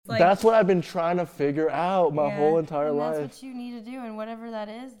Like, that's what I've been trying to figure out my whole entire life. That's what you need to do, and whatever that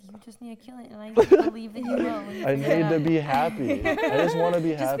is, you just need to kill it. And I believe that you will. I need to be happy. I just want to be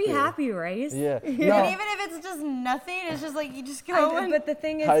happy. Just be happy, Rice. Yeah. And even if it's just nothing, it's just like you just go. But the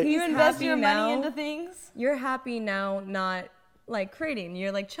thing is, you invest your money into things. You're happy now, not like creating.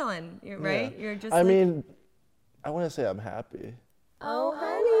 You're like chilling, right? You're just. I mean, I want to say I'm happy. Oh,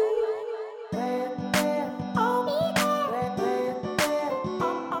 honey.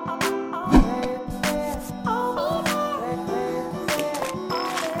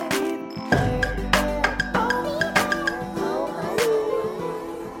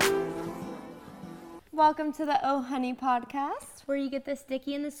 Welcome to the Oh Honey podcast, where you get the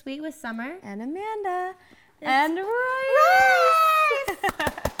sticky and the sweet with Summer And Amanda. and Rice.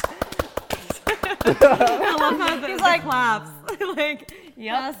 I love how he's like claps. Like,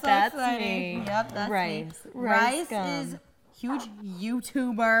 Yep, that's me. Yep, that's me. Rice is huge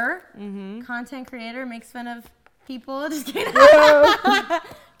YouTuber, content creator, makes fun of people. Just kidding.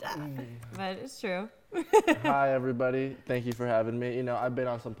 But it's true. Hi, everybody. Thank you for having me. You know, I've been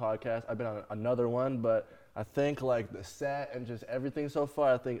on some podcasts. I've been on another one, but I think like the set and just everything so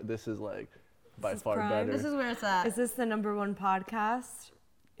far, I think this is like by far better. This is where it's at. Is this the #1 podcast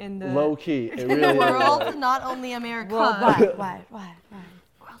in the low key? It really the is. world, not only America. Worldwide.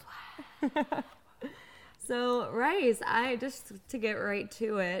 So, Rice, to get right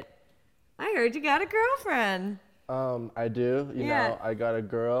to it, I heard you got a girlfriend. I do, you know, I got a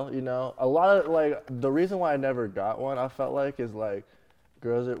girl, you know, a lot of like, the reason why I never got one, I felt like, is like,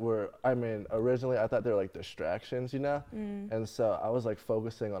 girls that were, I mean, originally I thought they were like distractions, you know, and so I was like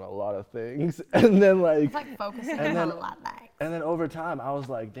focusing on a lot of things, and then like, It's like focusing on a lot of things. And then over time, I was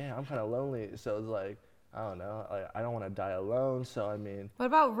like, damn, I'm kind of lonely, so it's like, I don't know, like, I don't want to die alone, so I mean. What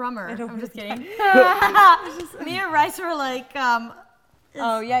about Rummer? I'm just kidding. Me and Rice were like,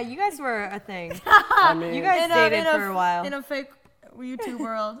 Oh yeah, you guys were a thing. I mean, You guys dated for a while. in a fake YouTube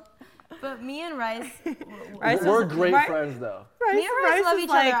world. But me and Rice, we're great friends though. me and Rice love each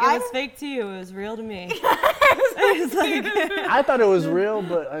like, other. It was fake to you. It was real to me. It was like, I thought it was real,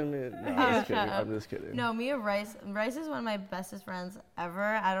 but I mean, no, I'm just kidding. No, me and Rice is one of my bestest friends ever.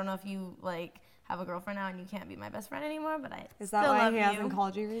 I don't know if you like have a girlfriend now and you can't be my best friend anymore, but I is that still why love he you. hasn't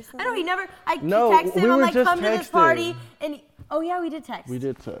called you recently? I know he never. I No, texted we him. I'm were like, just come to this texting. party, and oh yeah, we did text. We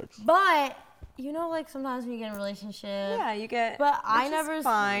did text. But you know, like sometimes when you get in a relationship, Yeah, you get. But I which is never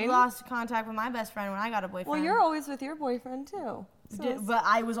fine. lost contact with my best friend when I got a boyfriend. Well, you're always with your boyfriend too. So But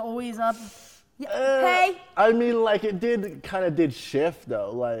I was always up. Hey. I mean, like it did shift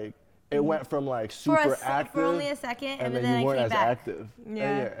though. Like it went from like super active for only a second, and then then you I weren't came as back. active.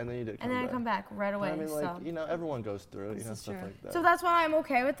 Yeah. And then you did. And then I come back right away. I mean, like so. you know, everyone goes through it, you know, is stuff true. like that. So that's why I'm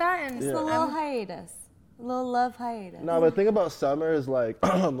okay with that. And it's a little hiatus, a little love hiatus. No, but the thing about Summer is like,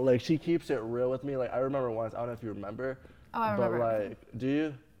 like she keeps it real with me. Like I remember once, I don't know if you remember. Oh, I remember. But like, do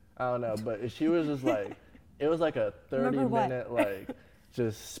you? I don't know. But she was just like, it was like a 30-minute like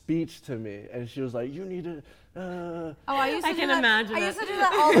just speech to me, and she was like, you need to. Oh, I used to I do can that. imagine I it. used to do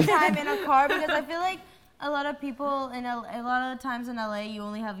that all the time in a car because I feel like a lot of people a lot of times in LA, you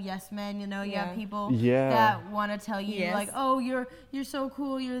only have yes men. You know, you have people that want to tell you like, oh, you're so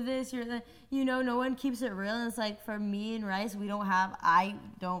cool, you're this, you're that. You know, no one keeps it real. And it's like for me and Rice, I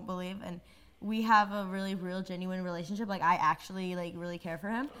don't believe, and we have a really real, genuine relationship. Like I actually like really care for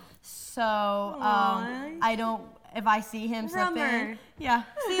him. So I don't. If I see him slipping, see,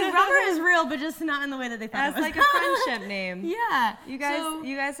 Rummer is real, but just not in the way that they thought. That's like a friendship name. Yeah. You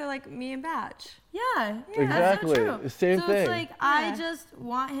guys are like me and Batch. Yeah. Exactly. That's so true. Same so thing. It's like I just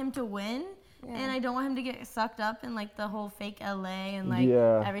want him to win. And I don't want him to get sucked up in like the whole fake LA and like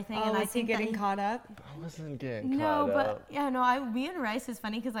everything. Oh, and I is he think getting caught up? I wasn't getting no, caught but up. me and Rice is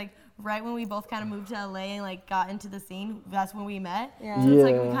funny because like right when we both kind of moved to LA and like got into the scene, that's when we met. Yeah. So it's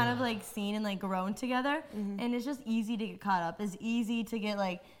like we kind of like seen and like grown together, and it's just easy to get caught up. It's easy to get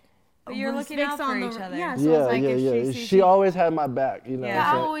like. But you're looking out for each other. Yeah, so it's like if She always had my back, you know. Yeah, what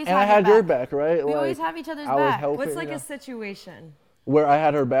I'm I always saying? And I have had your your back, right? We like, always have each other's I was back. helping, What's like you know? a situation? Where I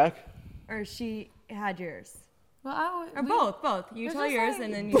had her back? Or she had yours? Well, Or both. You It's tell just yours like-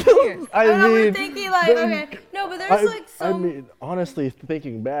 and then you tell yours. I know, mean, we're thinking like, okay. No, but there's like so. I mean, honestly,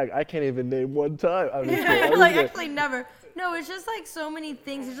 thinking back, I can't even name one time. I'm just kidding. like actually never. No, it's just like so many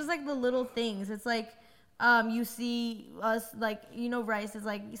things. It's just like the little things. It's like you see us like, you know, Rice is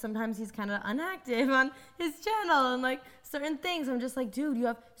like sometimes he's kind of inactive on his channel and like certain things. I'm just like, dude, you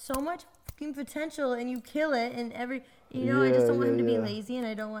have so much fucking potential and you kill it and you know, I just don't want him to be lazy and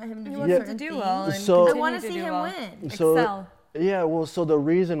I don't want him to do certain do things. well and So- I want to see him win. So, Excel. Yeah, well, so the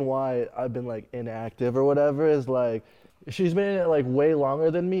reason why I've been like inactive or whatever is like She's been in it like way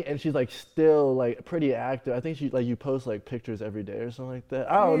longer than me, and she's like still like pretty active. I think she like you post like pictures every day or something like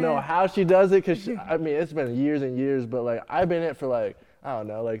that. I don't know how she does it, cause I mean it's been years and years, but like I've been in it for like I don't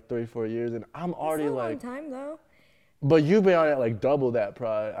know like 3-4 years, and I'm already like. That's a long time though. But you've been on it like double that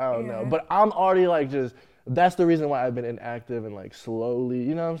probably. I don't know, but I'm already like just. That's the reason why I've been inactive and like slowly.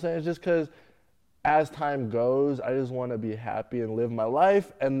 You know what I'm saying? It's just cause. As time goes, I just want to be happy and live my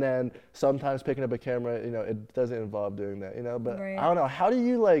life, and then sometimes picking up a camera, you know, it doesn't involve doing that, you know, but I don't know, how do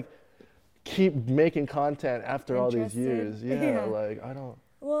you like keep making content after all these years? Like I don't.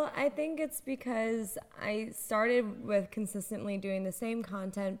 Well, I think it's because I started with consistently doing the same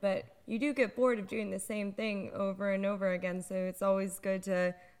content, but you do get bored of doing the same thing over and over again, so it's always good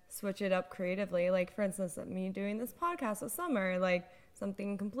to switch it up creatively. Like for instance, me doing this podcast with Summer, like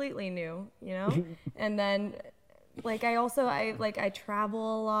something completely new, you know? And then like I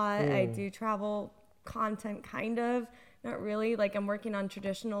travel a lot. I do travel content kind of, not really. Like I'm working on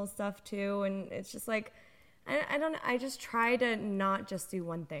traditional stuff too, and it's just like I just try to not just do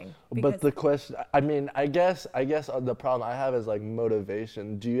one thing. But the question, I mean, I guess the problem I have is like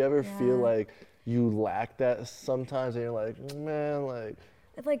motivation. Do you ever feel like you lack that sometimes and you're like, man, like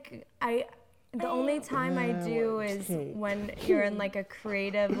the only time I do is when you're in like a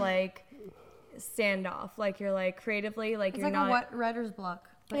creative like standoff, like you're like creatively like it's you're like not a writer's block.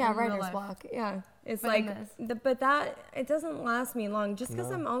 Writer's block. Yeah, it's but like but that it doesn't last me long just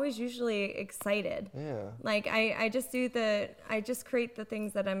because I'm always usually excited. Yeah. Like I just create the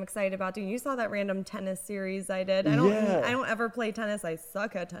things that I'm excited about doing. You saw that random tennis series I did. I don't ever play tennis. I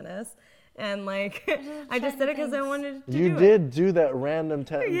suck at tennis. And like, I just did it because I wanted to do it. You did do that random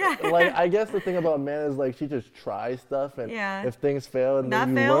like, I guess the thing about Man is like she just tries stuff, and if things fail, and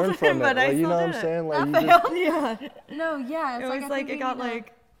then you learn from it. Like, you know what I'm saying? Like, you just, It's like it got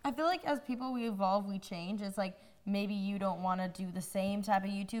like. I feel like as people we evolve, we change. It's like maybe you don't want to do the same type of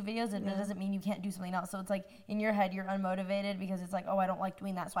YouTube videos. It doesn't mean you can't do something else. So it's like in your head you're unmotivated because it's like, oh, I don't like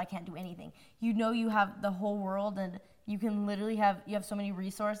doing that, so I can't do anything. You know you have the whole world, and you can literally have so many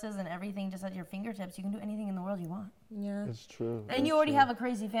resources and everything just at your fingertips. You can do anything in the world you want. Yeah, it's true. And you already have a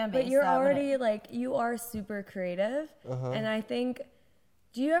crazy fan base. But you're already like you are super creative, and I think.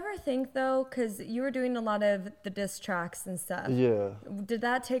 Do you ever think though, because you were doing a lot of the diss tracks and stuff. Yeah. Did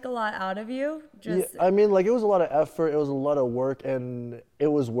that take a lot out of you? I mean, like it was a lot of effort. It was a lot of work, and it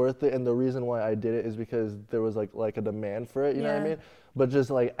was worth it. And the reason why I did it is because there was like a demand for it. You know what I mean? But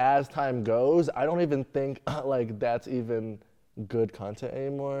just like as time goes, I don't even think like that's even good content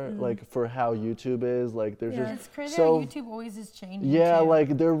anymore. Like for how YouTube is, like there's just it's crazy how YouTube always is changing. Too.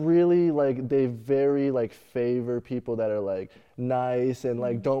 Like they're really like they very like favor people that are like nice and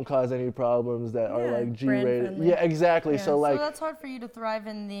like don't cause any problems that are like G-rated. Yeah, exactly. So like so that's hard for you to thrive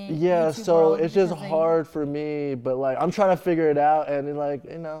in the YouTube so world it's just hard for me. But like I'm trying to figure it out, and like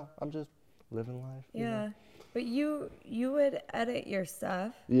you know I'm just living life. Yeah, you know? But you would edit your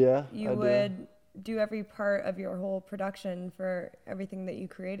stuff. Yeah, you would. Do every part of your whole production for everything that you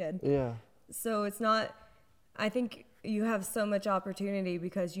created. Yeah. So it's not, I think you have so much opportunity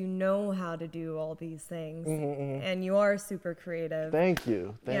because you know how to do all these things and you are super creative. Thank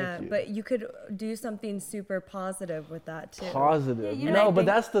you. Thank you. But you could do something super positive with that too. Positive. No, but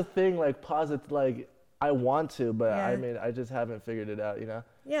that's the thing, like positive, like I want to, but I mean, I just haven't figured it out, you know?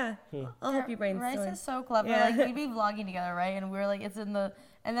 Yeah. I'll help you brainstorm. Rice is so clever. Like we'd be vlogging together, right? And we were like, it's in the,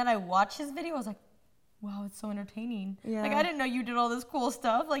 and then I watched his video. I was like, wow, it's so entertaining. Yeah. Like I didn't know you did all this cool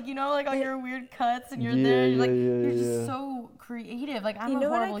stuff. Like you know, like all your weird cuts, and you're there. You're like you're just so creative. Like I'm a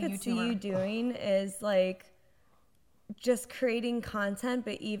horrible YouTuber. You know what I could see you doing is like just creating content,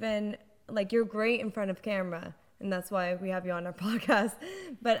 but even like you're great in front of camera, and that's why we have you on our podcast.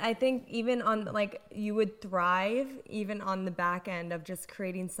 But I think even on like you would thrive even on the back end of just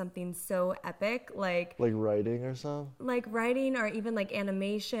creating something so epic, like writing or something. Like writing, or even like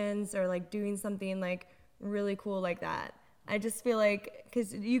animations, or like doing something like really cool like that. I just feel like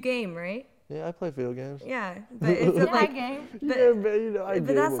because you game, right? Yeah, I play video games. Yeah, but it's I game. But, I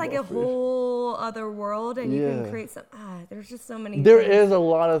but that's like a whole other world, and you can create some. There's just so many. There is a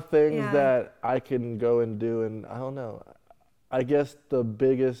lot of things that I can go and do, and I don't know. I guess the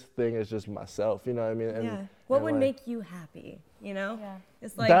biggest thing is just myself. You know what I mean? And, what would make you happy? You know? Yeah.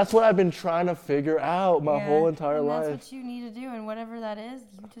 It's like that's what I've been trying to figure out my whole entire life. That's what you need to do, and whatever that is,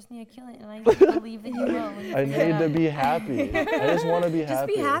 you just need to kill it. And I believe that you will. I need to be happy. I just want to be happy. Just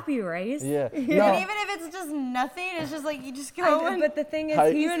be happy, Rice. Yeah. No. And even if it's just nothing, it's just like you just go. But the thing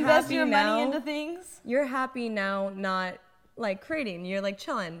is, you invest your money into things. You're happy now, not like creating. You're like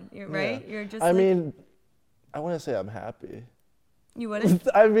chilling, right? You're just. I mean, I want to say I'm happy. You wouldn't?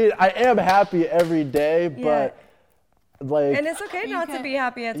 I mean, I am happy every day, but like. And it's okay not to be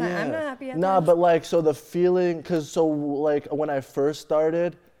happy at times. Yeah. I'm not happy at times. Nah, but like, so the feeling, like when I first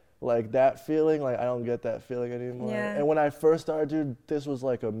started, like that feeling, like I don't get that feeling anymore. Yeah. And when I first started, dude, this was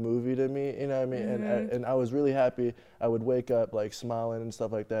like a movie to me, you know what I mean? And I was really happy. I would wake up like smiling and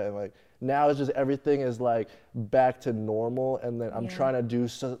stuff like that. And like now it's just everything is like back to normal. And then I'm trying to do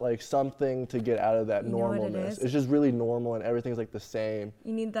like something to get out of that normalness. It's just really normal and everything's like the same.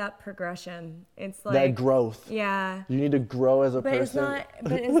 You need that progression. It's like that growth. Yeah. You need to grow as a person.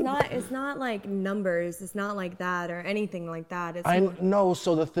 It's not like numbers. It's not like that or anything like that. It's I know.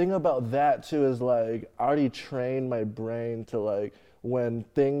 So the thing about that too is like I already trained my brain to like when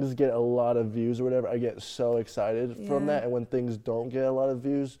things get a lot of views or whatever, I get so excited from that. And when things don't get a lot of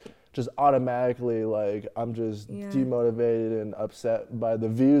views, just automatically like I'm just demotivated and upset by the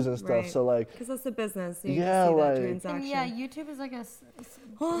views and stuff. Right. So like, because that's the business. So you see like, that And transaction. YouTube is like a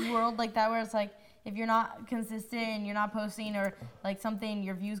world like that where it's like if you're not consistent and you're not posting or like something,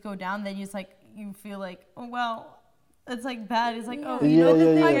 your views go down. Then you just like you feel like, oh well, it's like bad. It's like the thing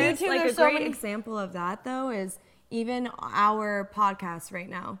is, YouTube, like a so great example of that though is even our podcast right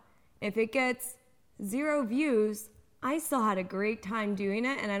now. If it gets 0 views, I still had a great time doing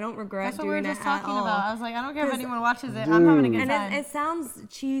it, and I don't regret doing it at all. That's what we were just talking about. I was like, I don't care if anyone watches it. I'm having a good time. And it sounds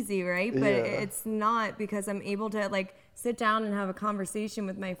cheesy, right? But it's not, because I'm able to like sit down and have a conversation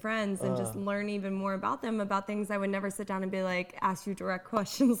with my friends and just learn even more about them, about things I would never sit down and be like, ask you direct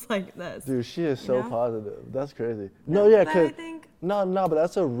questions like this. Dude, she is so positive. That's crazy. But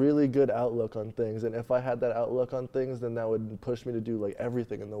that's a really good outlook on things. And if I had that outlook on things, then that would push me to do like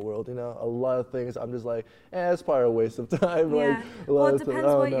everything in the world. You know, a lot of things I'm just like, it's probably a waste of time. Yeah. Like, well, it depends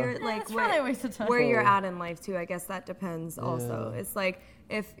what you're like, it's probably a waste of time. Where you're at in life too. I guess that depends also. It's like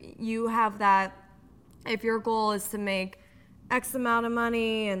if you have that, if your goal is to make X amount of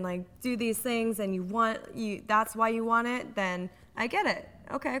money and like do these things and that's why you want it, then I get it.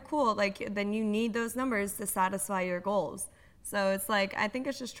 Okay, cool. Like then you need those numbers to satisfy your goals. So it's like, I think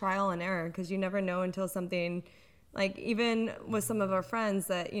it's just trial and error, because you never know until something, like even with some of our friends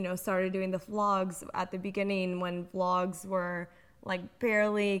that, started doing the vlogs at the beginning when vlogs were like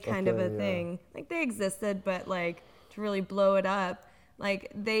barely kind of a thing. Like they existed, but like to really blow it up,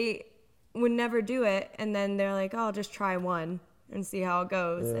 like they would never do it. And then they're like, oh, I'll just try one and see how it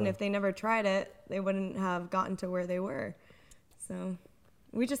goes. And if they never tried it, they wouldn't have gotten to where they were. So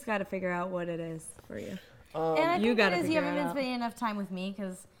we just got to figure out what it is for you. And I think it is you haven't been spending enough time with me,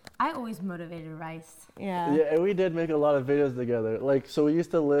 because I always motivated Rice. Yeah, and we did make a lot of videos together. Like, so we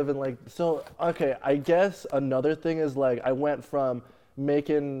used to live in okay, I guess another thing is like I went from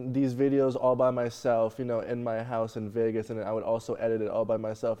making these videos all by myself, in my house in Vegas, and then I would also edit it all by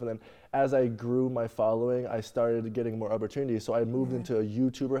myself. And then as I grew my following, I started getting more opportunities. So I moved into a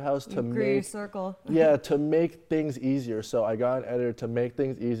YouTuber house to make circle. to make things easier. So I got an editor to make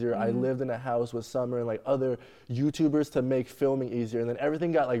things easier. I lived in a house with Summer and like other YouTubers to make filming easier. And then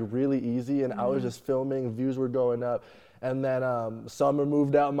everything got like really easy, and I was just filming, views were going up. And then Summer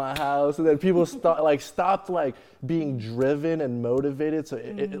moved out my house, and then people stopped being driven and motivated. So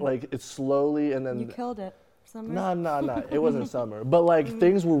it slowly, and then you killed it. Summer? No, it wasn't Summer. But like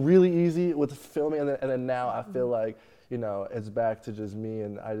things were really easy with filming, and then now I feel like it's back to just me,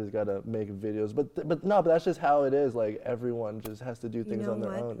 and I just gotta make videos. But that's just how it is. Like everyone just has to do things on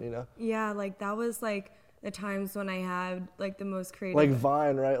their own. Yeah, like that was like the times when I had like the most creative. Like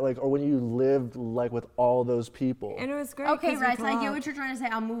Vine, right? Like, or when you lived like with all those people. And it was great. Okay, right. So I get what you're trying to say.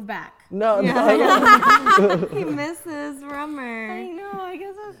 I'll move back. No. He misses Rummer. I know. I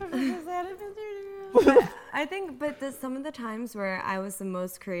guess that's what I'm saying. But some of the times where I was the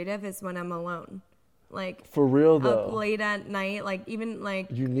most creative is when I'm alone. Like for real though. Up late at night, like even like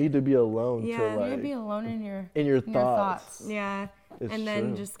you need to be alone. Yeah, you need to be alone in your thoughts. Yeah. It's and then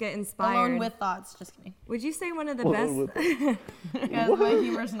true. just get inspired. Alone with thoughts. Just kidding. Would you say one of the best? Because my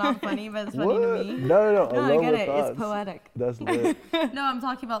humor's not funny, but it's funny to me. No. No, I get it. Thoughts. It's poetic. That's lit. No, I'm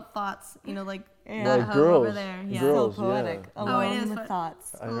talking about thoughts. Like like girls. Over there. Yeah. Girls, still poetic. Yeah. Alone it is with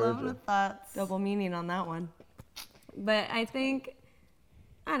thoughts. Alone with thoughts. Double meaning on that one. But I think,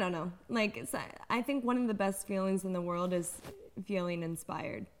 I don't know. Like I think one of the best feelings in the world is feeling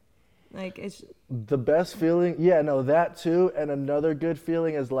inspired. Like it's the best feeling. Yeah, no, that too. And another good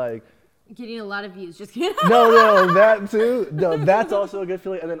feeling is like getting a lot of views. Just kidding. No, that too. No, that's also a good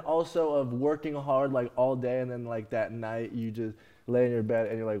feeling. And then also of working hard like all day, and then like that night you just lay in your bed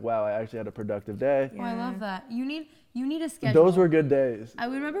and you're like, wow, I actually had a productive day. Yeah. Oh, I love that. You need a schedule. Those were good days. I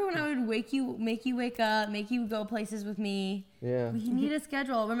remember when I would make you wake up, make you go places with me. Yeah. We need a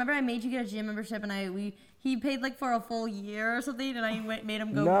schedule. Remember I made you get a gym membership and he paid like for a full year or something and I made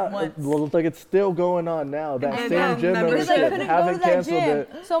him go once. Well, it's like it's still going on now. That same gym membership. membership. Haven't canceled it.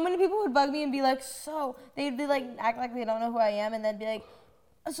 So many people would bug me and be like, they'd be like, act like they don't know who I am and then be like,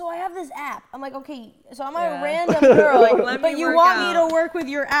 so I have this app. I'm like, okay, so I'm a random girl, but you want me to work with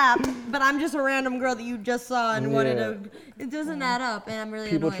your app, but I'm just a random girl that you just saw and wanted to. It doesn't add up, and I'm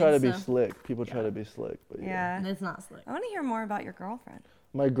really People annoyed. try to be slick. People try to be slick, but and it's not slick. I want to hear more about your girlfriend.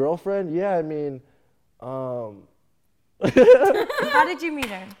 My girlfriend? Yeah, I mean, How did you meet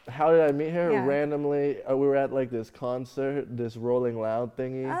her? How did I meet her? Yeah. Randomly, we were at like this concert, this Rolling Loud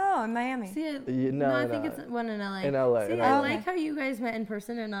thingy. Oh, in Miami. See, I think it's one in LA. In LA. See, I like how you guys met in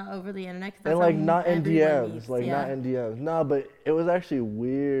person and not over the internet. And like not in DMs, not in DMs. No, but it was actually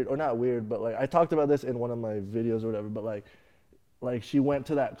weird, or not weird, but like I talked about this in one of my videos or whatever. But like she went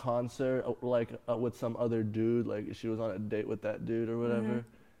to that concert with some other dude. Like she was on a date with that dude or whatever.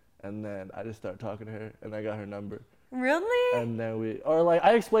 And then I just started talking to her, and I got her number. Really? And then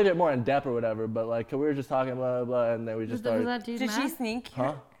I explained it more in depth or whatever, but like we were just talking blah, blah, blah, and then we just started. Was that dude Did mad? she sneak?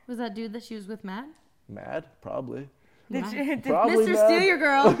 Huh? Was that dude that she was with mad? Mad? Probably. Did Probably Mr. mad. Steal Your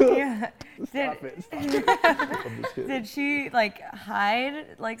Girl. Yeah. Stop it. I'm just kidding. Did she like hide,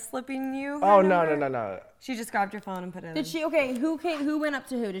 like slipping you? her Oh, number? no. She just grabbed your phone and put it in. Did she? Okay, who went up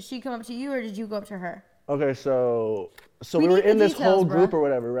to who? Did she come up to you or did you go up to her? Okay, so We we were need the in this whole details, group bro. or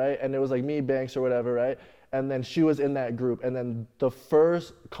whatever, right? And it was like me, Banks or whatever, right? And then she was in that group. And then the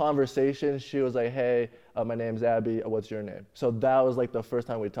first conversation, she was like, hey, my name's Abby. What's your name? So that was like the first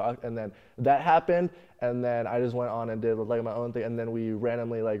time we talked. And then that happened. And then I just went on and did like my own thing. And then we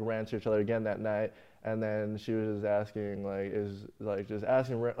randomly like ran to each other again that night. And then she was just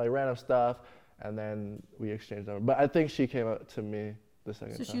asking random stuff. And then we exchanged numbers. But I think she came up to me the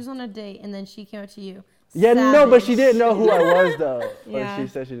second time. So she was on a date and then she came up to you. Yeah, Savage. no, but she didn't know who I was though. Yeah. Or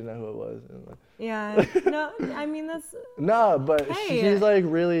she said she didn't know who it was. And like, Yeah. No, I mean that's. no, but Hey. she's like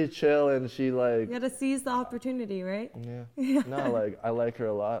really chill and she like. You gotta seize the opportunity, right? Yeah. No, like I like her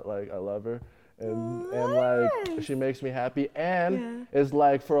a lot. Like I love her, and like she makes me happy. And it's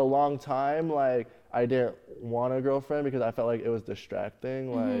like for a long time, like I didn't want a girlfriend because I felt like it was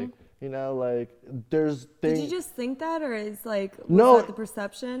distracting. Like you know, like there's things. Did you just think that, or is like was No. that the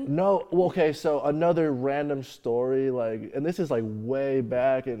perception? No, well, okay, so another random story, like, and this is like way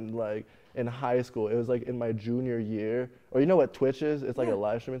back in high school. It was like in my junior year, or you know what Twitch is? It's like a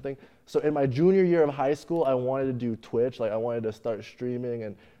live streaming thing. So in my junior year of high school, I wanted to do Twitch, like I wanted to start streaming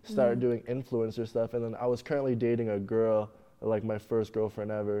and start doing influencer stuff. And then I was currently dating a girl, like my first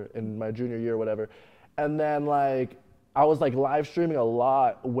girlfriend ever in my junior year or whatever. And then like, I was like live streaming a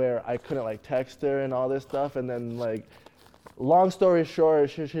lot where I couldn't like text her and all this stuff. And then like, long story short,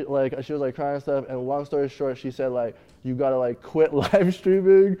 she was like crying and stuff. And long story short, she said like, you gotta like quit live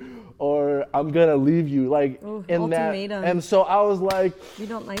streaming or I'm gonna leave you. Like in that. Ultimatum. And so I was like, You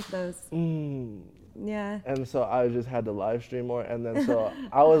don't like those. Yeah. and so I just had to live stream more. And then so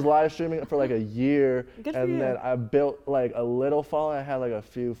I was live streaming for like a year. Good for and you. then I built like a little following. I had like a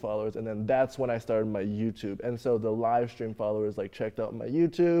few followers. And then that's when I started my YouTube. And so the live stream followers like checked out my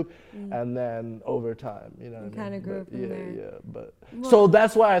YouTube. And then over time, you know what I mean? Kinda grew from there. Yeah. But so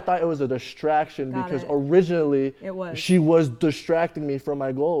that's why I thought it was a distraction Got because it. originally It was. she was distracting me from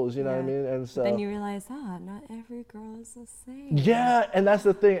my goals. You know what I Yeah. mean? And so Then you realize, not every girl is the same. yeah, and that's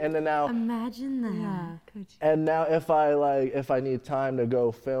the thing. And then now. Imagine that. Yeah. Could you? And now if I need time to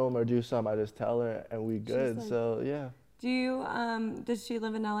go film or do something, I just tell her and we good. like- So yeah, Do you? Does she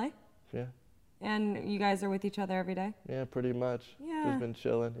live in LA? yeah, And you guys are with each other every day? yeah, pretty much. Yeah. Just been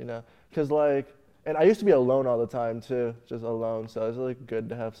chilling, you know. Cause like, and I used to be alone all the time too, just alone. So it's like good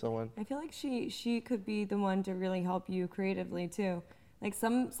to have someone. I feel like she could be the one to really help you creatively too. Like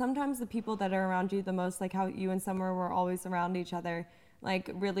sometimes the people that are around you the most, like how you and Summer were always around each other, like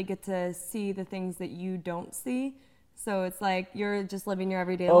really get to see the things that you don't see. So it's like you're just living your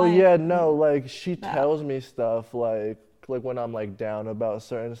everyday life. Oh yeah, no, like she tells me stuff like when I'm like down about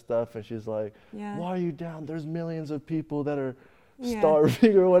certain stuff, and she's like, Yeah. "Why are you down? There's millions of people that are Yeah.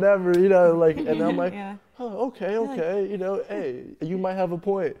 starving or whatever, you know." Like, and I'm like, Yeah. "Oh, okay, you know, hey, you might have a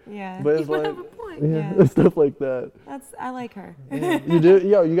point." Yeah. But it's You like, have a point. yeah, stuff like that. I like her. Yeah. You do,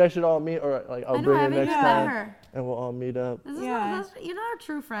 yo, you guys should all meet, or like I'll I know, bring I her haven't next even met time, her. and we'll all meet up. This is Yeah. you're not a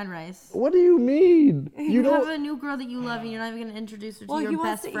true friend, Rice. What do you mean? You have a new girl that you love and you're not even going to introduce her to your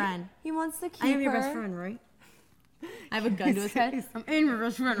best friend. He wants to keep I am your her. best friend, right? I have a gun to his head. I'm your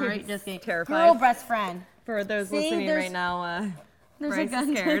best friend, right? Just kidding. terrified. Girl best friend. For those See, listening there's- right now, There's Bryce a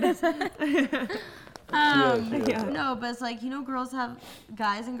gun. is scared. No, but it's like,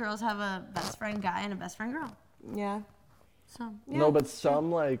 guys and girls have a best friend guy and a best friend girl. Yeah. So. Yeah, no, but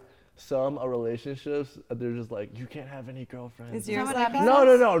some relationships, they're just like, you can't have any girlfriends. Is yours like that?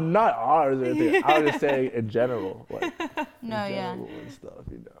 No, not ours or anything. I was just saying in general. Like, and stuff,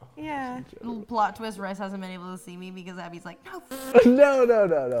 Yeah. Plot twist, Rice hasn't been able to see me because Abby's like, no.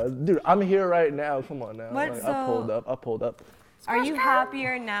 No. Dude, I'm here right now. Come on now. I pulled up. Are you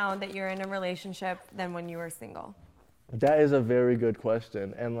happier now that you're in a relationship than when you were single? That is a very good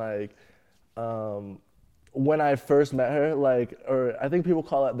question. And like, when I first met her, or I think people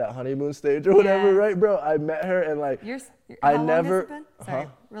call it that honeymoon stage or whatever, right, bro? I met her and like, how long has it been? Sorry,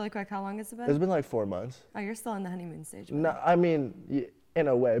 really quick, how long has it been? It's been like 4 months. Oh, you're still in the honeymoon stage. No, I mean, in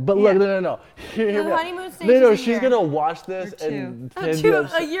a way. But look, no. The honeymoon stage No, is she's going to watch this and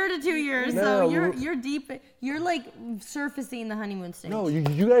a year to 2 years. So you're deep. You're like surfacing the honeymoon stage. No,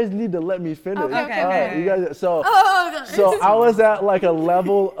 you guys need to let me finish. Okay. You guys, so I was at like a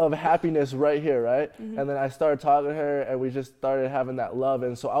level of happiness right here, right? Mm-hmm. And then I started talking to her and we just started having that love.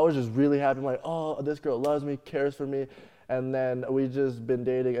 And so I was just really happy. I'm like, oh, this girl loves me, cares for me. And then we just been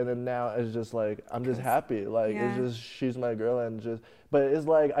dating, and then now it's just like, I'm just happy. Like, it's just, she's my girl, and just, but it's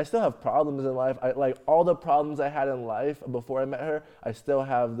like, I still have problems in life. Like, all the problems I had in life before I met her, I still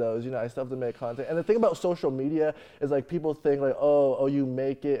have those. I still have to make content. And the thing about social media is, like, people think, like, oh, you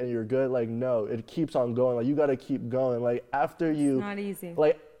make it and you're good. Like, no, it keeps on going. Like, you got to keep going. Like, after you. It's not easy.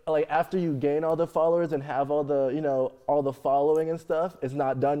 Like after you gain all the followers and have all the, all the following and stuff, it's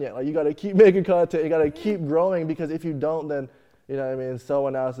not done yet. Like, you got to keep making content. You got to keep growing, because if you don't, then,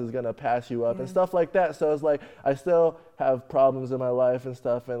 someone else is going to pass you up and stuff like that. So it's like, I still have problems in my life and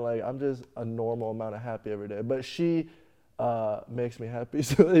stuff. And like, I'm just a normal amount of happy every day. But she makes me happy.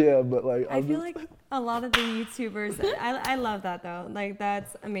 So yeah, but like, I feel like a lot of the YouTubers, I love that though. Like,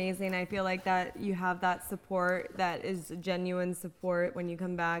 that's amazing. I feel like that you have that support that is genuine support when you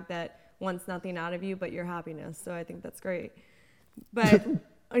come back, that wants nothing out of you but your happiness. So I think that's great. But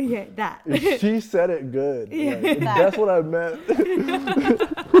that. She said it good. Like, that's what I meant.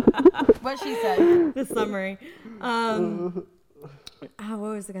 What she said. The summary. What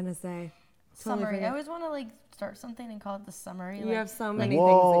was I gonna say? Summary. I always want to like start something and call it the summary. You have so many things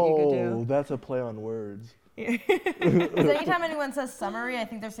that you could do. That's a play on words. Because anytime anyone says summary, I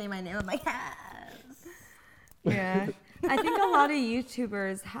think they're saying my name. I'm like, yes. Yeah. I think a lot of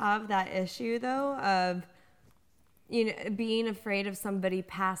YouTubers have that issue though of, being afraid of somebody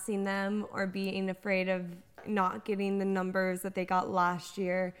passing them, or being afraid of not getting the numbers that they got last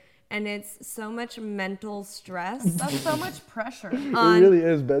year. And it's so much mental stress. That's so much pressure. It really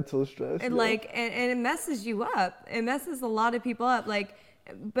is mental stress. And and it messes you up. It messes a lot of people up. Like,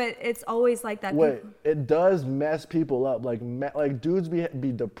 but it's always like that. Wait, it does mess people up. Like dudes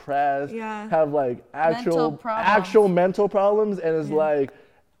be depressed. Yeah. Have like actual mental problems, and it's like,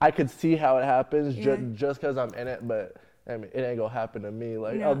 I could see how it happens just because I'm in it, but. I mean, it ain't gonna happen to me.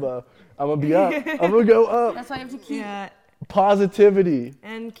 Like, I'm gonna be up. I'm gonna go up. That's why you have to keep positivity.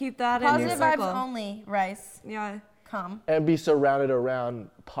 And keep that positive in your circle. Vibes only, Rice. Yeah. Come. And be surrounded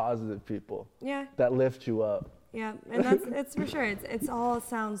around positive people. Yeah. That lift you up. Yeah, and it's for sure. It's all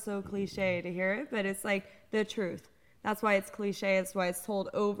sounds so cliche to hear it, but it's like the truth. That's why it's cliche. It's why it's told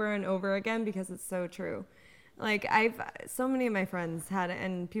over and over again, because it's so true. Like, so many of my friends had,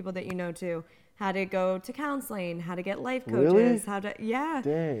 and people that you know too, had to go to counseling, how to get life coaches, Really?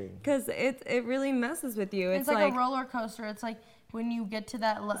 Dang. Because it really messes with you. It's like a roller coaster. It's like when you get to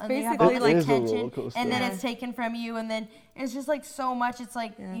that, and you have basically all this like tension, and then it's taken from you, and then it's just like so much. It's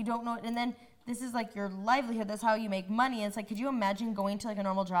like you don't know, and then this is like your livelihood. That's how you make money. And it's like, could you imagine going to like a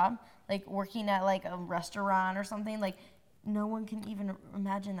normal job, like working at like a restaurant or something? Like, no one can even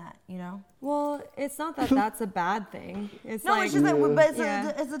imagine that, Well, it's not that that's a bad thing. It's no, like, it's just that, but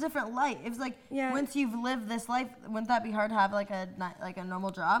it's a different life. It's like, once you've lived this life, wouldn't that be hard to have like a normal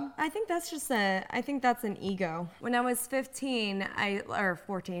job? I think that's an ego. When I was 15, or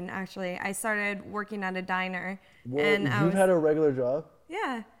 14 actually, I started working at a diner. And you've had a regular job?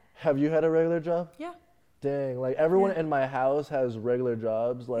 Yeah. Have you had a regular job? Yeah. Dang, like everyone in my house has regular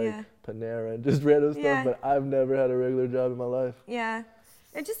jobs, like Panera and just random stuff, but I've never had a regular job in my life. Yeah.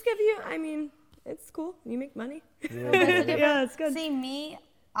 It just gives you, it's cool. You make money. Yeah, it's good. See, me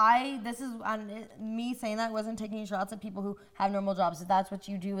saying that wasn't taking shots at people who have normal jobs. If that's what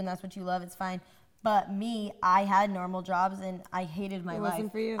you do and that's what you love, it's fine. But me, I had normal jobs and I hated my life. It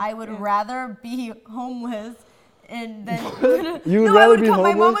wasn't for you. I would rather be homeless. And then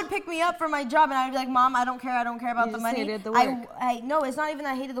my mom would pick me up for my job, and I'd be like, "Mom, I don't care about the money." Hated the work. No, it's not even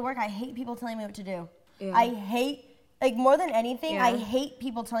that I hated the work. I hate people telling me what to do. Yeah. I hate Like, more than anything, I hate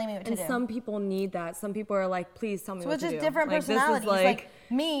people telling me what to do. And some people need that. Some people are like, please tell me what to do. So it's just different personalities. Like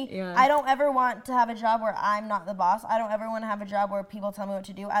me, I don't ever want to have a job where I'm not the boss. I don't ever want to have a job where people tell me what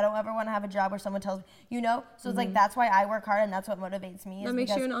to do. I don't ever want to have a job where someone tells me, you know? So it's like, that's why I work hard, and that's what motivates me. That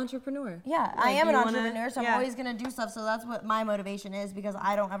makes you an entrepreneur. Yeah, I am an entrepreneur, so I'm always going to do stuff. So that's what my motivation is, because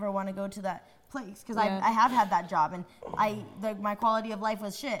I don't ever want to go to that place. Because I have had that job, and my quality of life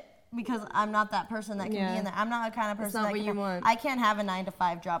was shit. Because I'm not that person that can be in there. I'm not the kind of person that can. I can't have a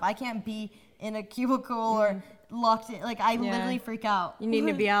 9-to-5 job. I can't be in a cubicle or locked in. Like, I literally freak out. You need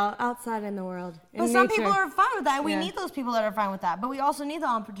to be outside in the world. But some people are fine with that. We need those people that are fine with that. But we also need the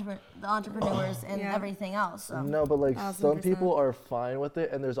entrepreneurs and everything else. So. No, but like 1,000%. Some people are fine with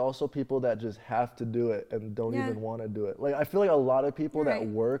it, and there's also people that just have to do it and don't even want to do it. Like, I feel like a lot of people that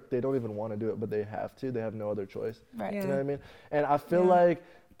work, they don't even want to do it, but they have to. They have no other choice. Right. You know what I mean? And I feel like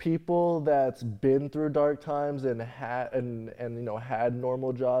people that's been through dark times and had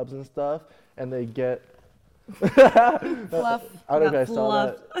normal jobs and stuff, and they get fluff. I don't know if I saw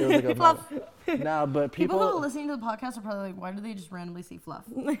that. It was like fluff. Nah, but people who are listening to the podcast are probably like, why do they just randomly see fluff?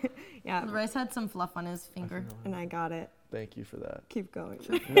 Rice had some fluff on his finger, and I got it. Thank you for that. Keep going.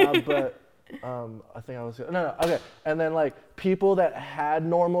 Nah, but I think I was okay. And then like people that had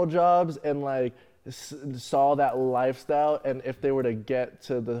normal jobs and like saw that lifestyle, and if they were to get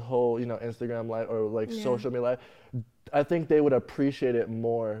to the whole Instagram life or like social media life, I think they would appreciate it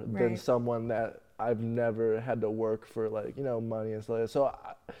more than someone that I've never had to work for like money and stuff like that. So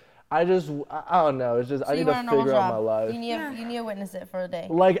I don't know, it's just so I need to figure out my life. You need to witness it for a day.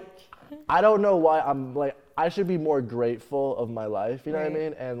 Like I don't know why I'm like, I should be more grateful of my life, you know what I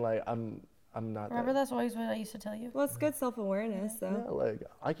mean? And like I'm not. Remember, that's always what I used to tell you. Well, it's good self-awareness, though. Yeah, like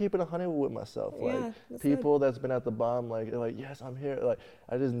I keep it 100 with myself. Like people that's been at the bottom, like they're like, yes, I'm here. Like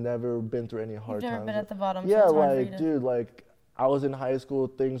I just never been through any hard times. You've never been at the bottom. Yeah, so like dude, like I was in high school,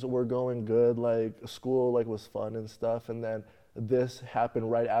 things were going good, like school like was fun and stuff, and then this happened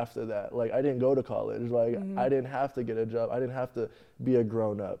right after that. Like I didn't go to college, like I didn't have to get a job, I didn't have to be a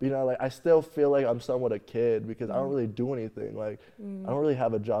grown up, like I still feel like I'm somewhat a kid because I don't really do anything, like I don't really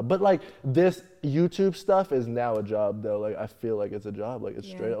have a job. But like this YouTube stuff is now a job though. Like I feel like it's a job, like it's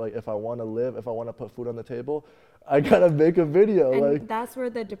straight up, like if I want to live, if I want to put food on the table, I gotta make a video. And like that's where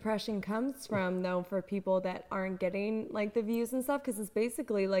the depression comes from though, for people that aren't getting like the views and stuff, because it's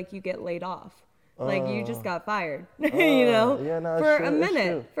basically like you get laid off. Like you just got fired, for a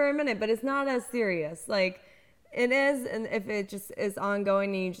minute, but it's not as serious. Like it is, and if it just is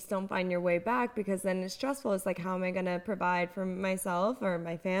ongoing and you just don't find your way back, because then it's stressful. It's like, how am I going to provide for myself or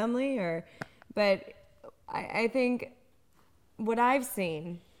my family? But I think what I've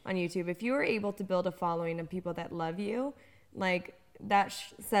seen on YouTube, if you are able to build a following of people that love you, like that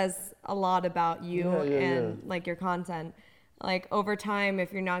says a lot about you and like your content. Like over time,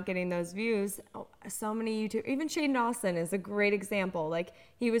 if you're not getting those views, so many YouTube, even Shane Dawson is a great example. Like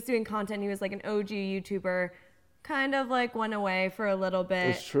he was doing content, he was like an OG YouTuber, kind of like went away for a little bit.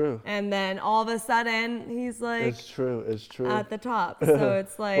 It's true. And then all of a sudden he's like, it's true at the top. So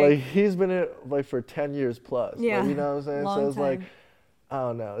it's like, like he's been in like for 10 years plus. Yeah. Like, you know what I'm saying? Long so it's time. like, I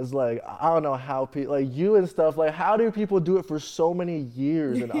don't know. It's like, I don't know how people, like you and stuff, like how do people do it for so many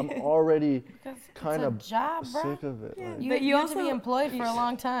years? And I'm already kind of sick of it. Yeah, like, you have to be employed for a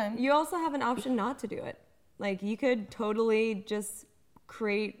long time. You also have an option not to do it. Like you could totally just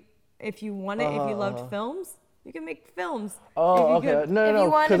create, if you want it, if you loved films, you can make films. Oh, okay. No,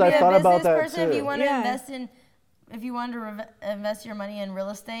 because I thought about that too. If you want to if you wanted to invest your money in real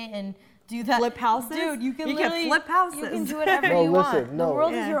estate and do that. Flip houses? Dude, you can flip houses. You can do whatever you want. The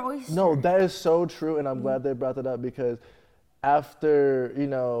world is your oyster. No, that is so true, and I'm glad they brought that up, because after,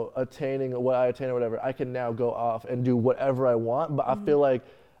 attaining what I attain or whatever, I can now go off and do whatever I want, but I feel like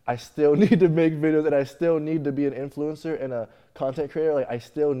I still need to make videos, and I still need to be an influencer and a content creator. Like, I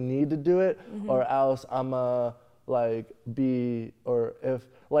still need to do it, or else I'm what the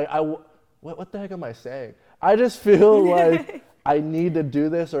heck am I saying? I just feel like I need to do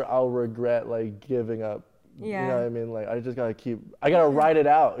this or I'll regret like giving up. Yeah. You know what I mean? Like I just gotta write it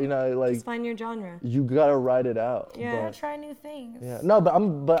out, like just find your genre. You gotta write it out. Yeah, gotta try new things. Yeah. No, but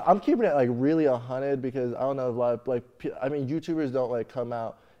I'm keeping it like really 100, because I don't know, a lot of YouTubers don't like come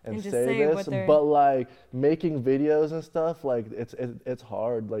out and say this, but like making videos and stuff, like it's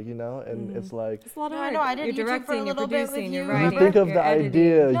hard, like and it's like it's a lot of I know. I did YouTube for a little bit with you. You think of the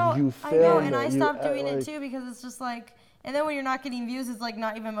idea, you film I know, and I stopped doing it too, because it's just like. And then when you're not getting views, it's like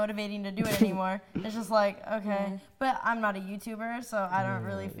not even motivating to do it anymore. It's just like, okay. But I'm not a YouTuber, so I don't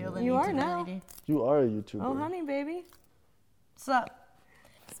really feel the need to really do. You are a YouTuber. Oh, honey, baby. What's up?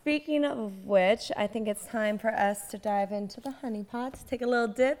 Speaking of which, I think it's time for us to dive into the honey pot. Take a little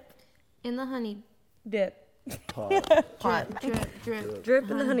dip. In the honey dip. Pot. Drip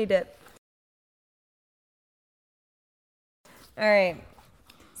in the honey dip. All right.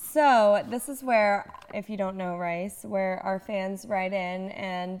 So this is where, if you don't know, Rice, where our fans write in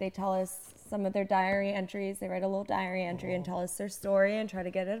and they tell us some of their diary entries. They write a little diary entry and tell us their story and try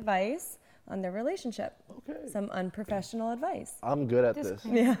to get advice on their relationship. Okay. Some unprofessional advice. I'm good at this.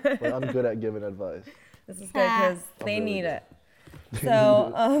 Yeah. I'm good at giving advice. This is good because they really need good. it.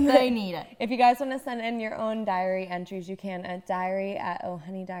 So they need it. If you guys want to send in your own diary entries, you can at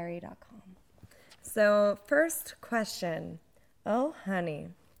diary@ohhoneydiary.com. So first question. Oh, honey.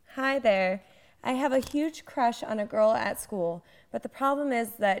 Hi there. I have a huge crush on a girl at school, but the problem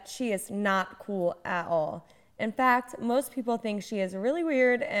is that she is not cool at all. In fact, most people think she is really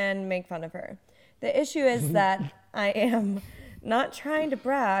weird and make fun of her. The issue is that I am, not trying to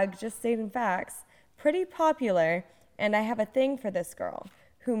brag, just stating facts, pretty popular, and I have a thing for this girl,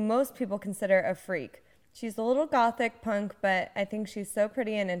 who most people consider a freak. She's a little gothic punk, but I think she's so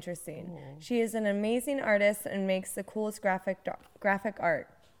pretty and interesting. Aww. She is an amazing artist and makes the coolest graphic art.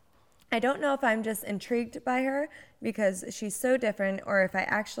 I don't know if I'm just intrigued by her because she's so different or if I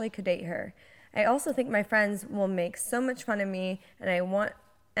actually could date her. I also think my friends will make so much fun of me and I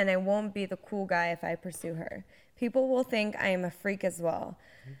won't be the cool guy if I pursue her. People will think I am a freak as well.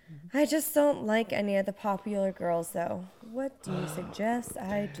 I just don't like any of the popular girls though. What do you suggest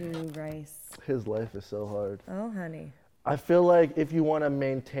I do, Rice? His life is so hard. Oh, honey. I feel like if you want to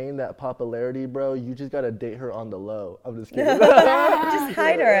maintain that popularity, bro, you just got to date her on the low. I'm just kidding. Just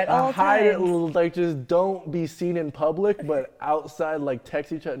hide her at all hide times. It, like, just don't be seen in public, but outside, like,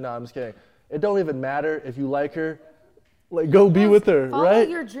 text each other. No, I'm just kidding. It don't even matter if you like her. Like, go be with her, right?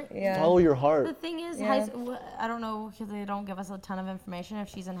 Follow your heart. The thing is, I don't know because they don't give us a ton of information if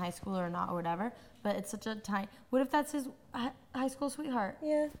she's in high school or not or whatever, but it's such a tiny. What if that's his high school sweetheart?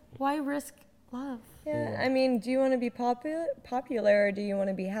 Yeah. Why risk love? Yeah. I mean, do you want to be popular or do you want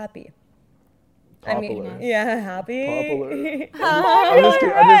to be happy? Popular. I mean, yeah, happy. Popular.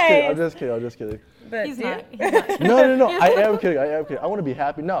 I'm just kidding. But he's not. No. I am kidding. I want to be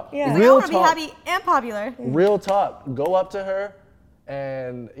happy. No. Yeah. Real talk. I want to be happy and popular. Real talk. Go up to her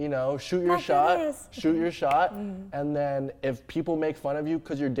and, shoot your shot. And then if people make fun of you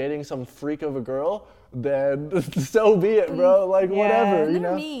because you're dating some freak of a girl, then so be it, bro. Like, whatever,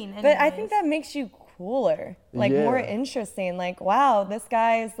 They're mean. But I think that makes you cooler. Like, more interesting. Like, wow, this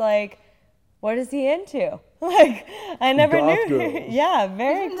guy is like, what is he into? Like, I never knew. Girls. Yeah,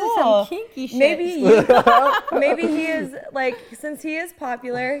 very cool. Some kinky shit. Maybe he is, like, since he is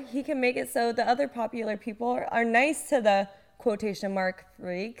popular, he can make it so the other popular people are nice to the quotation mark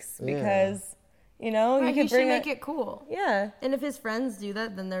freaks because, you can should make it cool. Yeah. And if his friends do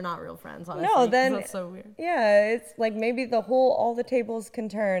that, then they're not real friends, honestly. No, then that's so weird. Yeah, it's like maybe all the tables can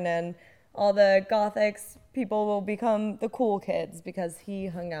turn and all the gothics people will become the cool kids because he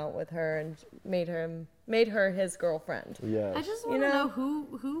hung out with her and made her his girlfriend. Yeah. I just want to know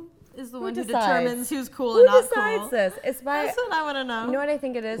who is the one who decides? determines who's cool and not cool. Who decides this? It's That's what I want to know. You know what I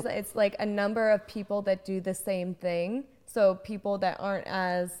think it is? It's like a number of people that do the same thing. So people that aren't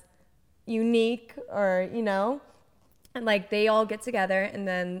as unique or, and like they all get together and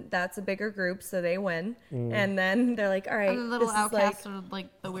then that's a bigger group, so they win. And then they're like, all right, and the little this outcasts is are like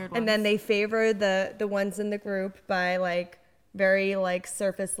the weird ones. And then they favor the ones in the group by like very like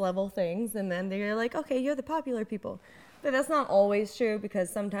surface level things. And then they're like, okay, you're the popular people. But that's not always true because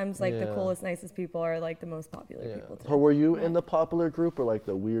sometimes like the coolest, nicest people are like the most popular people too. Or were you in the popular group or like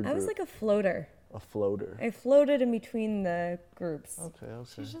the weird group? I was like a floater. A floater. I floated in between the groups.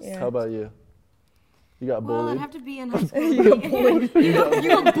 Okay. How about you? You got bullied? Well, I'd have to be in high school. You got bullied? You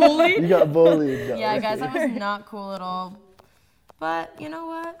got bullied? You got bullied. Yeah, guys, that was not cool at all. But you know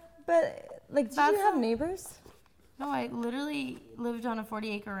what? But, like, did you have neighbors? No, I literally lived on a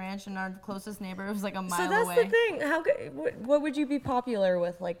 40-acre ranch, and our closest neighbor was like a mile away. So that's the thing. How what would you be popular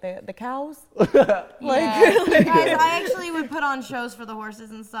with? Like the cows? Guys, I actually would put on shows for the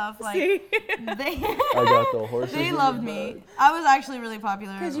horses and stuff. Like I got the horses. They loved me. I was actually really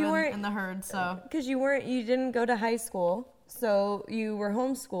popular in the herd. So because you didn't go to high school, so you were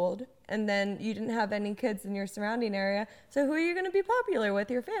homeschooled, and then you didn't have any kids in your surrounding area. So who are you going to be popular with?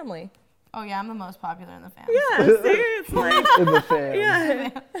 Your family. Oh yeah, I'm the most popular in the fam. Yeah, see, it's like in the fam. Yeah.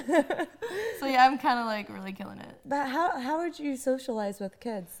 So yeah, I'm kind of like really killing it. But how would you socialize with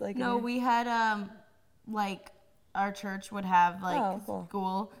kids? Like we had like our church would have like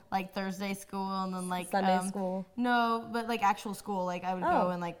school, like Thursday school, and then like Sunday school. No, but like actual school. Like I would go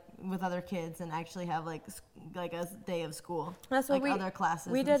and like with other kids and actually have like a day of school. That's what like other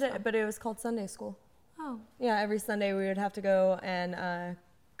classes. We did it, but it was called Sunday school. Oh. Yeah, every Sunday we would have to go and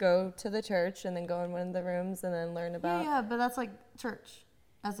go to the church and then go in one of the rooms and then learn about. Yeah, but that's like church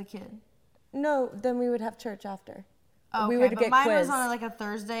as a kid. No, then we would have church after. Oh, okay, we would but mine quiz. was on like a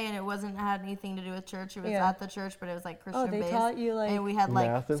Thursday, and it had anything to do with church. It was at the church, but it was like Christian based. Oh, they taught you like. And we had like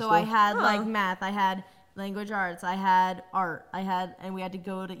math and so stuff? I had like math, I had language arts, I had art, and we had to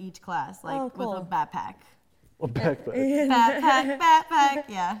go to each class like with a backpack. A backpack. backpack,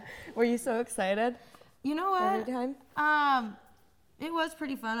 yeah. Were you so excited? You know what? Every time? It was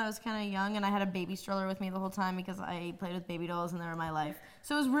pretty fun. I was kind of young, and I had a baby stroller with me the whole time because I played with baby dolls, and they were my life.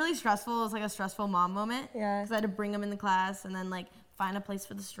 So it was really stressful. It was like a stressful mom moment. Yeah. Because I had to bring them in the class and then like find a place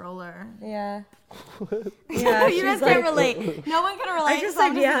for the stroller. Yeah. Yeah. You guys can't relate. No one can relate. I just so said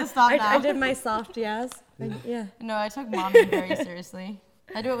I'm just gonna stop now. I did my soft yes. Yeah. No, I took mommy very seriously.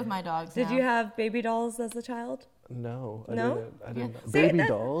 I do it with my dogs. Did you have baby dolls as a child? No, I didn't. See, baby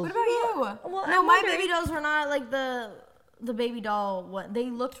dolls? What about you? Well, no, my baby dolls were not like the baby doll. What they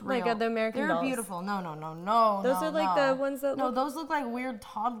looked real. Like the American dolls. They're beautiful. No. Those are like the ones that. No, those look like weird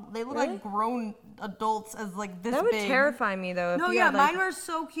toddlers. They look like grown adults as like this big. That would terrify me though. No, yeah, mine were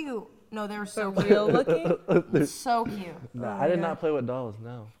so cute. No, they were so cute. Real looking. So cute. Nah, I did not play with dolls.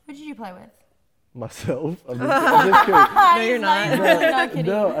 No. Who did you play with? Myself. I'm just kidding. No, you're not. Not kidding.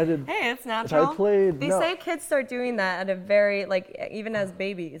 No, I didn't. Hey, it's natural. I played. They say kids start doing that at a very even as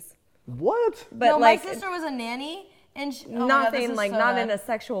babies. What? But no, like, my sister was a nanny, and not in a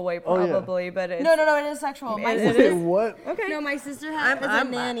sexual way probably, but it's, no, it is sexual. My Wait, sister, what? okay. No, my sister was a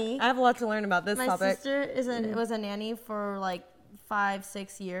nanny. I have a lot to learn about this my topic. My sister was a nanny for like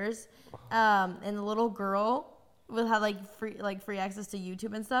 5-6 years, and the little girl would have like free access to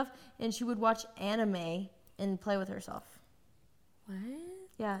YouTube and stuff, and she would watch anime and play with herself. What?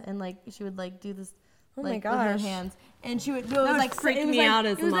 Yeah, and like she would like do this. Oh like, my gosh. with her hands, and she would. It That was would like freak it was me like, out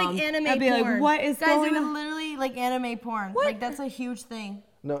as it was a mom. like anime I'd be porn. like, what is Guys, going it was on? literally like anime porn. What? Like that's a huge thing.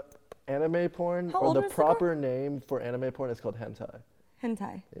 No, anime porn, How or old the was the proper name for anime porn is called hentai.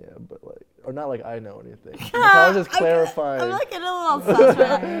 Hentai. Yeah, but like, or not like I know anything. I was just clarifying. I'm like getting a little sus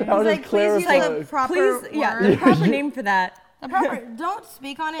right now. I was Like, just please use clarifying. the proper Please, word. the proper name for that. The proper. Don't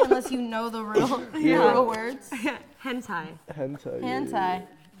speak on it unless you know the real words. Hentai. Hentai. Hentai.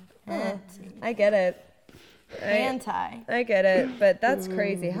 I get it. Hentai. I get it, but that's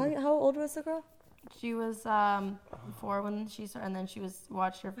crazy. How old was the girl? She was 4 when she started, and then she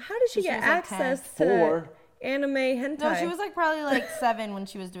watched her. How did she get was, like, access 10. to 4. anime hentai? No, she was like probably like 7 when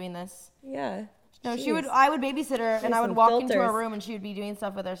she was doing this. Yeah. No, Jeez. I would babysit her, and I would some walk into her filters. room, and she would be doing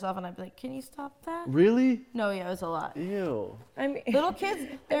stuff with herself, and I'd be like, "Can you stop that?" Really? No, yeah, it was a lot. Ew. I mean, Little kids,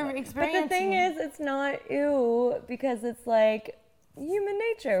 they're but experiencing. the thing is, it's not ew because it's like human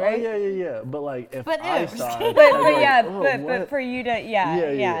nature, right? Oh yeah. But like if But I ew. saw But, it, but I'd be like, yeah, oh, but what? for you to I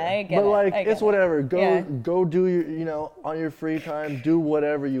get but it. like I get it's it. whatever. Go Yeah. go do your on your free time. Do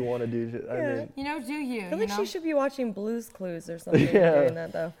whatever you want to do. I mean, You know, do you? I feel you like know? she should be watching Blue's Clues or something Yeah. doing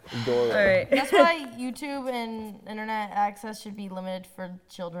that though. Dora. All right. That's why YouTube and internet access should be limited for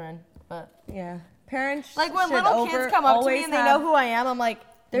children. But Yeah. Parents like when should little kids come up to me and they know who I am, I'm like,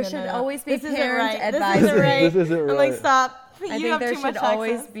 There no, should no. always be This isn't parent right. advisory. This isn't right. This isn't I'm like, right. stop. I You think have there too should much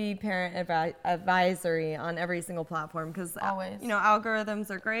always access. be parent advisory on every single platform because Always. algorithms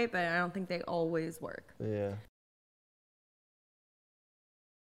are great, but I don't think they always work. Yeah.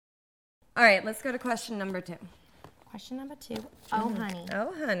 All right, let's go to question number 2. Question number 2. Oh, honey.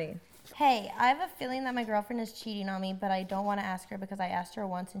 Oh, honey. Hey, I have a feeling that my girlfriend is cheating on me, but I don't want to ask her because I asked her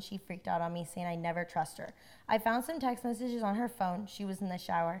once and she freaked out on me saying I never trust her. I found some text messages on her phone. She was in the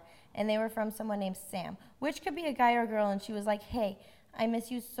shower, and they were from someone named Sam, which could be a guy or girl, and she was like, hey, I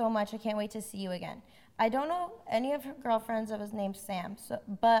miss you so much. I can't wait to see you again. I don't know any of her girlfriends that was named Sam,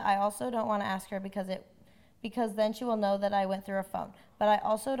 but I also don't want to ask her because then she will know that I went through her phone. But I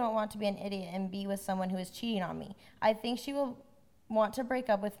also don't want to be an idiot and be with someone who is cheating on me. I think she will want to break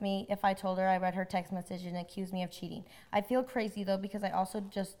up with me if I told her I read her text message and accused me of cheating. I feel crazy though because I also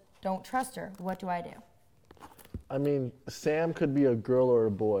just don't trust her. What do I do? I mean, Sam could be a girl or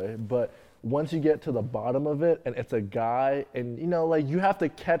a boy, but once you get to the bottom of it and it's a guy, and you know, like you have to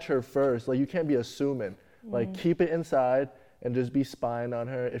catch her first. Like you can't be assuming. Like keep it inside and just be spying on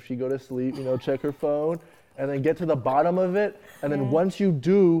her. If she go to sleep, you know, check her phone and then get to the bottom of it. And then once you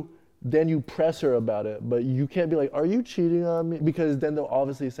do, then you press her about it. But you can't be like, are you cheating on me? Because then they'll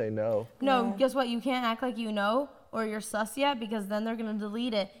obviously say no. No, guess what? You can't act like you know or you're sus yet, because then they're gonna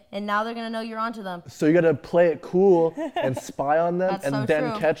delete it, and now they're gonna know you're onto them. So you gotta play it cool and spy on them, and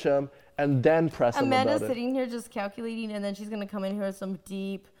then catch them, and then press them about it. Amanda's sitting here just calculating, and then she's gonna come in here with some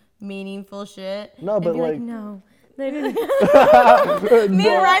deep, meaningful shit. No, but like no. Me and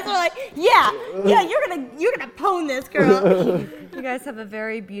Rice are like, yeah, you're gonna pwn this girl. You guys have a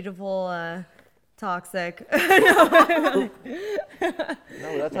very beautiful, toxic. No,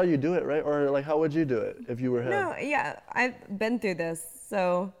 that's how you do it, right? Or like, how would you do it if you were him? No, yeah, I've been through this.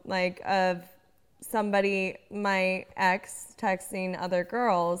 So like of somebody, my ex texting other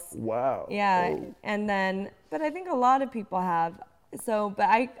girls. Wow. Yeah, and then, but I think a lot of people have. So, but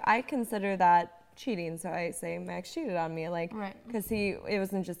I consider that cheating. So I say my ex cheated on me, like, because it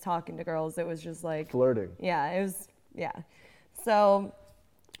wasn't just talking to girls. It was just like flirting. Yeah, it was. Yeah. So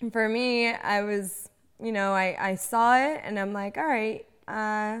for me, I was, I saw it and I'm like, all right.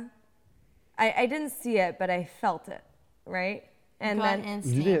 I didn't see it, but I felt it, right? And gut then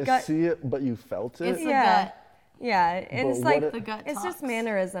instinct. You didn't see it, but you felt it. It's the gut. Yeah, and But it's like the gut it's just talks.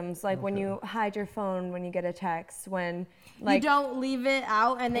 mannerisms, like when you hide your phone when you get a text, when like you don't leave it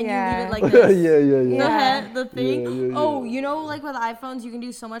out and then you Yeah. leave it like this. yeah. The thing. Yeah. Oh, like with iPhones, you can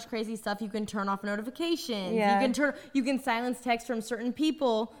do so much crazy stuff. You can turn off notifications. Yeah. You can silence text from certain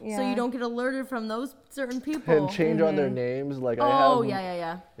people, so Yeah. you don't get alerted from those certain people. And change on their names, like I have. Oh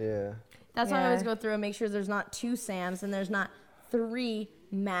yeah. Yeah. That's why I Yeah. always go through and make sure there's not 2 Sams and there's not 3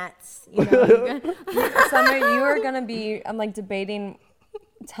 Matts. Summer, you are gonna be. I'm like debating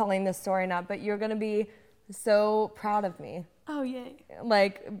telling this story or not, but you're gonna be so proud of me. Oh yay.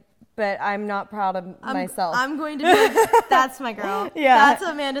 Like, but I'm not proud of myself. I'm going to be. That's my girl. Yeah. That's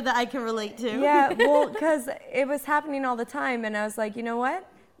Amanda that I can relate to. Yeah, well, because it was happening all the time, and I was like, you know what?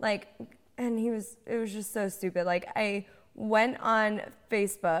 Like, and it was just so stupid. Like, I went on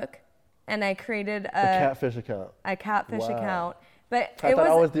Facebook, and I created A catfish account. A catfish Wow. account. But I thought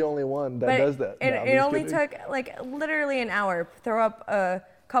I was the only one that does that. It only took like literally an hour. Throw up a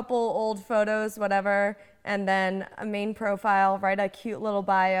couple old photos, whatever, and then a main profile, write a cute little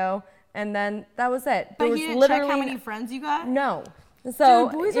bio, and then that was it. But you didn't check how many friends you got? No. So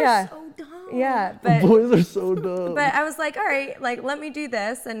Dude, boys yeah. are so dumb. Yeah, but Boys are so dumb. But I was like, all right, like let me do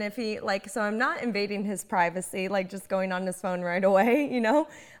this, and if he so I'm not invading his privacy, like just going on his phone right away,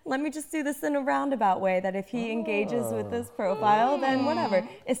 Let me just do this in a roundabout way that if he engages with this profile, then whatever.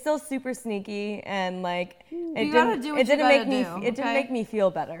 It's still super sneaky and like it didn't make me feel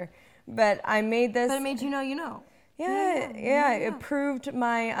better. But I made this. But it made you know you know. Yeah. It proved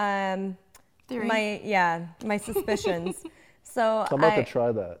my theory. My suspicions. So I'm about to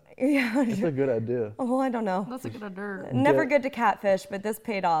try that. Yeah. That's a good idea. Oh, I don't know. That's a good idea. Never good to catfish, but this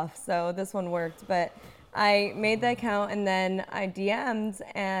paid off, so this one worked. But I made the account and then I DM'd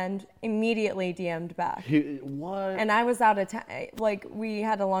and immediately DM'd back. What? And I was out of town. Like, we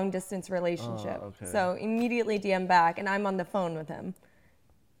had a long distance relationship. Oh, okay. So immediately DM'd back, and I'm on the phone with him.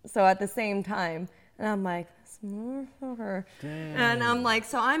 So at the same time. And I'm like, motherfucker. And I'm like,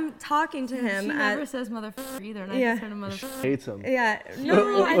 so I'm talking to him. She never says motherfucker either, and I just heard a motherfucker. Hates him. Yeah.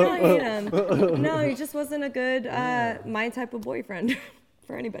 No, I don't hate him. No, he just wasn't a good, my type of boyfriend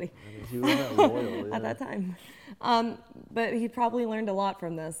for anybody. He was not loyal, at that time. But he probably learned a lot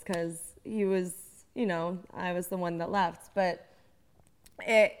from this because he was, I was the one that left. But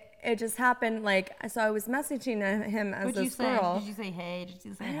it just happened, so I was messaging him as this girl. Did you say hey? Did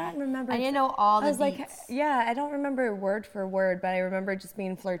you say hi? I don't remember. I didn't know all the I was deets. like, yeah, I don't remember word for word, but I remember just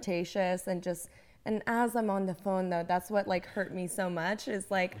being flirtatious and as I'm on the phone though, that's what hurt me so much is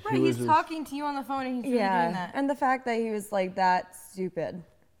right, he's talking to you on the phone and he's really doing that. And the fact that he was that stupid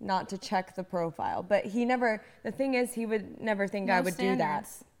not to check the profile, but the thing is he would never think I would do that.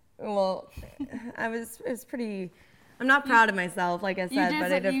 Well, it was pretty. I'm not proud of myself, like I said,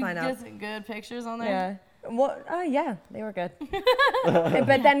 but I did find out. You did some good pictures on there? Yeah. Well, yeah, they were good.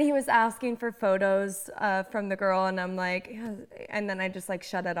 But then he was asking for photos from the girl, and I'm like, yeah. And then I just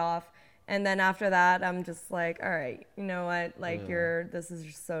shut it off. And then after that, I'm just like, all right, you know what? This is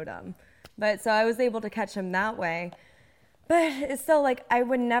just so dumb. But so I was able to catch him that way. But it's still I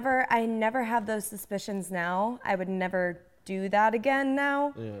never have those suspicions now. I would never do that again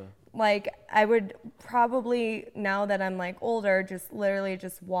now. Yeah. I would probably, now that I'm older, just literally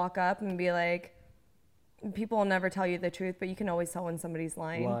just walk up and be like, people will never tell you the truth, but you can always tell when somebody's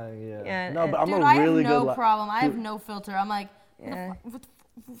lying. Lying, yeah. And, no, but I'm dude, a really good I have no problem. I have no filter. I'm like, yeah.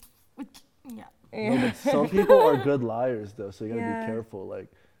 Yeah. No, but some people are good liars though, so you gotta Yeah. be careful.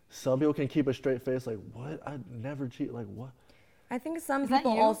 Some people can keep a straight face, what? I never cheat. What? I think some Is that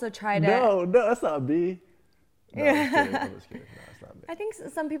people you? also try to. No, that's not me. No, I'm just kidding. No, it's not me. I think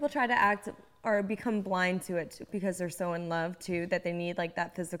some people try to act or become blind to it because they're so in love too that they need like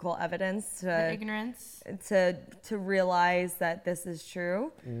that physical evidence to the ignorance to realize that this is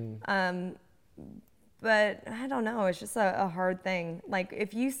true. But I don't know. It's just a hard thing. Like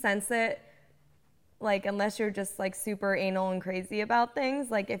if you sense it, like unless you're just like super anal and crazy about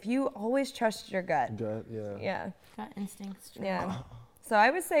things, like if you always trust your gut. Gut, yeah. Yeah. Gut instincts. True. Yeah. So I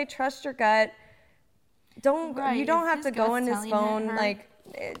would say trust your gut. You don't have to go in his phone. Like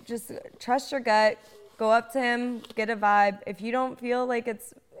just trust your gut. Go up to him, get a vibe. If you don't feel like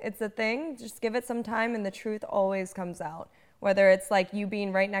it's a thing, just give it some time and the truth always comes out. Whether it's like you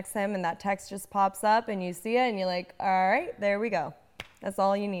being right next to him and that text just pops up and you see it and you're like, all right, there we go. That's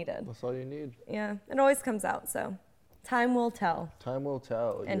all you needed. That's all you need. Yeah, it always comes out. So time will tell. Time will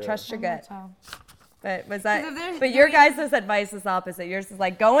tell. And trust your gut. But But your guys' advice is opposite. Yours is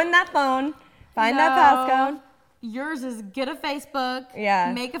like go in that phone, find that passcode. Yours is get a Facebook.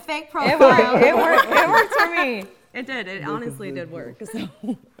 Yeah. Make a fake profile. It worked for me. It did. It honestly did work. So.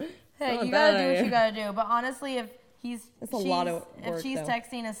 Hey, you gotta do what you gotta do. But honestly, if she's though.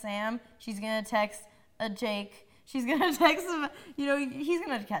 texting a Sam, she's gonna text a Jake. She's gonna text him. You know, he's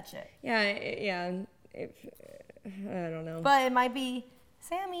gonna catch it. Yeah. I don't know. But it might be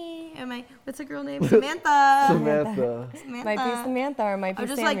Sammy. What's a girl name? Samantha. Samantha. Might be Samantha or it might be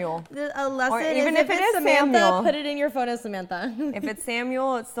Samuel. Like, a lesson or even if it it's is Samantha, Samuel. put it in your phone as Samantha. If it's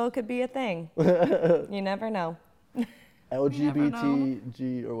Samuel, it still could be a thing. You never know.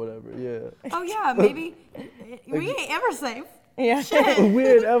 LGBTG or whatever, yeah. Oh yeah, maybe. We ain't ever safe. Yeah. We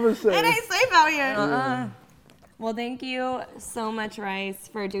ain't ever safe. It ain't safe out here. Well, thank you so much, Rice,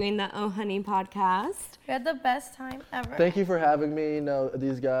 for doing the Oh Honey podcast. We had the best time ever. Thank you for having me. You know,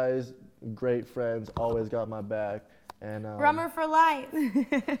 these guys, great friends, always got my back. And Rummer for life.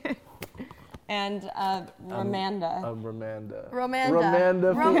 And Romanda. Romanda.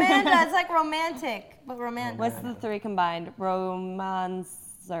 Romanda. It's like romantic, but romantic. What's the three combined?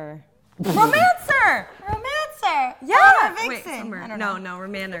 Romancer. Romancer. Yeah. Vixen. I don't No, know.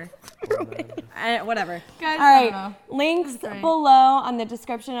 Romander. Whatever. Guys, all I right. don't know. Links below on the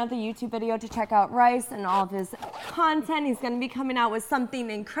description of the YouTube video to check out Rice and all of his content. He's going to be coming out with something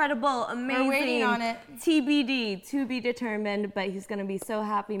incredible, amazing. We're waiting on it. TBD, to be determined, but he's going to be so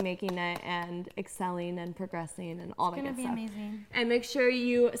happy making it and excelling and progressing and all that good stuff. It's going to be amazing. And make sure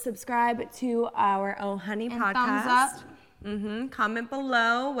you subscribe to our Oh Honey podcast. Thumbs up. Comment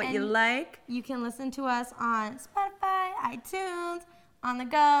below what you like. You can listen to us on Spotify, iTunes, on the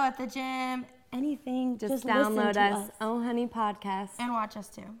go, at the gym, anything. Just download us. Oh Honey podcast. And watch us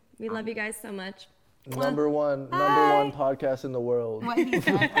too. We love you guys so much. Number one podcast in the world. What he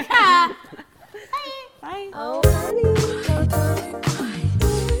said. Bye. Oh Honey.